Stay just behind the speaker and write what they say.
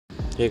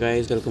Hey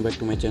guys, welcome back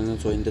to my channel.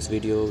 So in this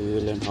video we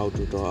will learn how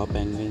to draw a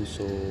penguin.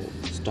 So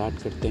start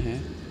करते हैं।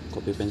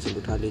 Copy pencil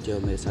उठा लीजिए और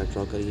मेरे साथ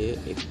draw करिए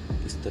एक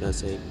इस तरह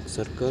से एक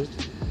सर्कल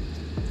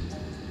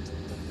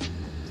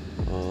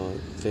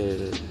और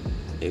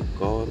फिर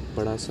एक और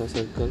बड़ा सा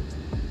सर्कल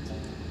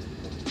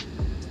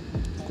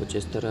कुछ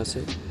इस तरह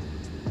से।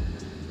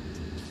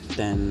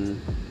 Then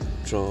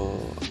draw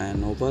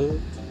an oval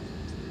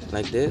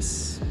like this.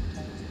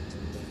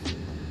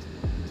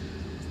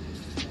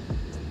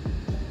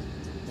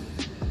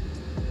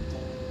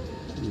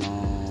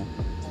 Now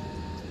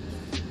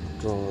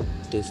draw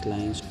these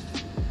lines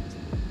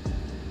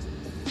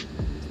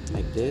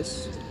like this.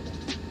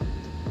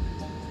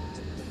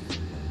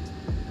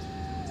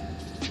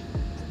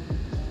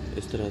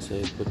 इस तरह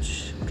से कुछ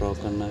ड्रॉ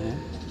करना है।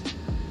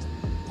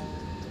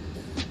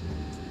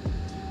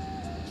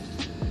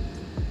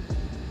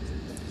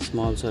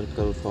 Small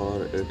circle for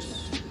its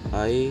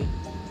eye,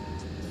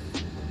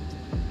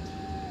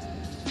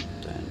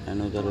 then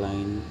another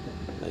line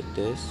like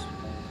this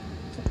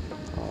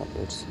for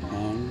its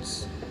hands,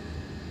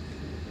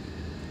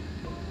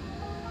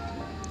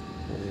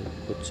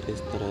 कुछ इस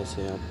तरह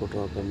से आपको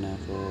ड्रॉ करना है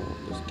फॉर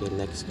इसके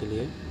लेग्स के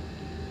लिए।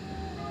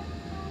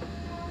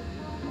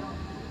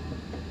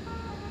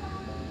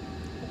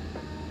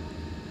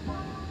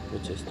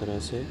 कुछ इस तरह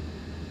से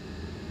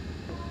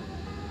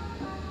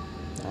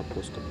आपको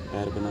उसका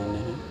पैर बनाने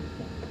हैं।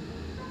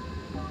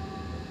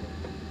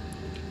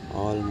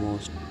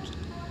 ऑलमोस्ट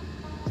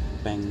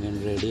पेंगुइन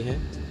रेडी है।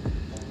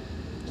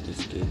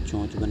 इसकी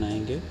चोंच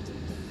बनाएंगे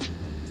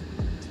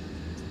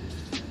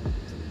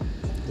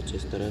कुछ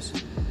इस तरह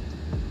से।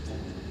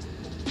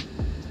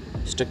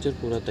 स्ट्रक्चर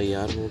पूरा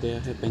तैयार हो गया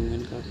है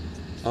पेंगुइन का।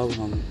 अब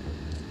हम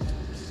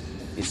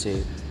इसे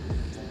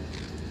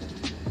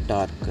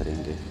डार्क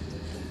करेंगे।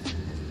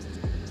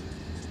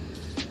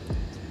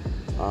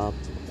 आप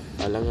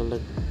अलग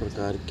अलग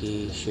प्रकार की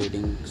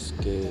शेडिंग्स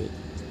के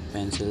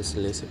पेंसिल्स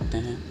ले सकते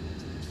हैं।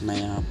 मैं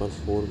यहाँ पर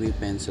 4B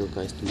पेंसिल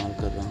का इस्तेमाल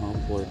कर रहा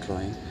हूँ फॉर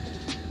ड्राइंग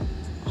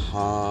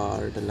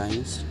हार्ड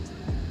लाइंस।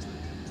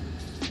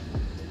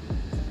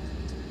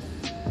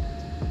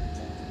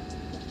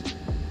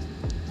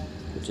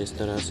 कुछ इस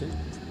तरह से।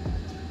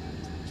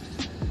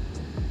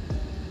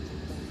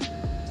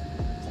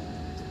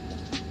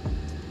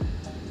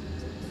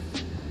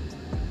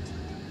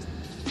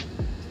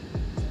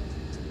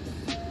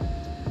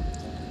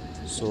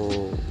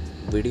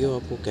 वीडियो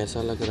आपको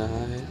कैसा लग रहा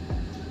है?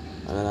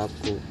 अगर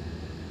आपको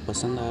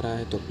पसंद आ रहा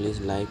है तो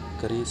प्लीज़ लाइक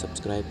करें,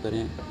 सब्सक्राइब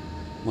करें।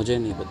 मुझे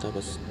नहीं पता,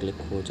 बस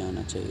क्लिक हो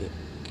जाना चाहिए।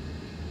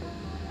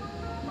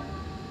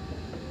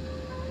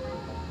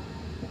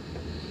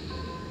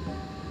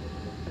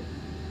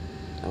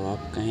 अब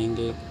आप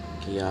कहेंगे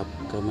कि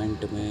आप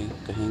कमेंट में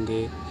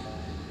कहेंगे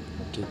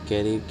कि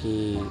कैरी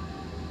की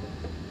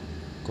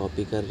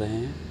कॉपी कर रहे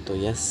हैं, तो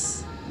यस,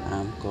 आई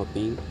एम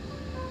कॉपिंग।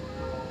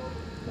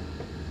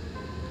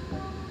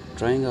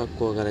 ड्राइंग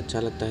आपको अगर अच्छा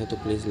लगता है तो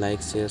प्लीज़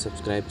लाइक शेयर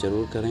सब्सक्राइब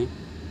ज़रूर करें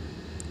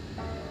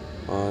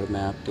और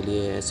मैं आपके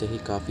लिए ऐसे ही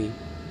काफ़ी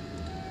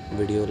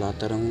वीडियो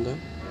लाता रहूँगा।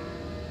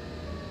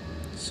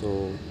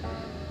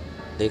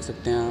 देख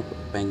सकते हैं आप,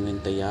 पेंगुइन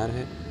तैयार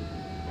है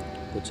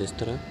कुछ इस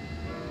तरह।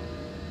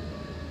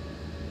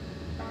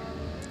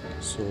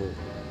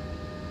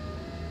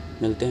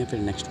 मिलते हैं फिर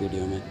नेक्स्ट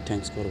वीडियो में।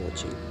 Thanks for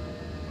watching.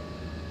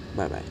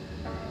 Bye bye.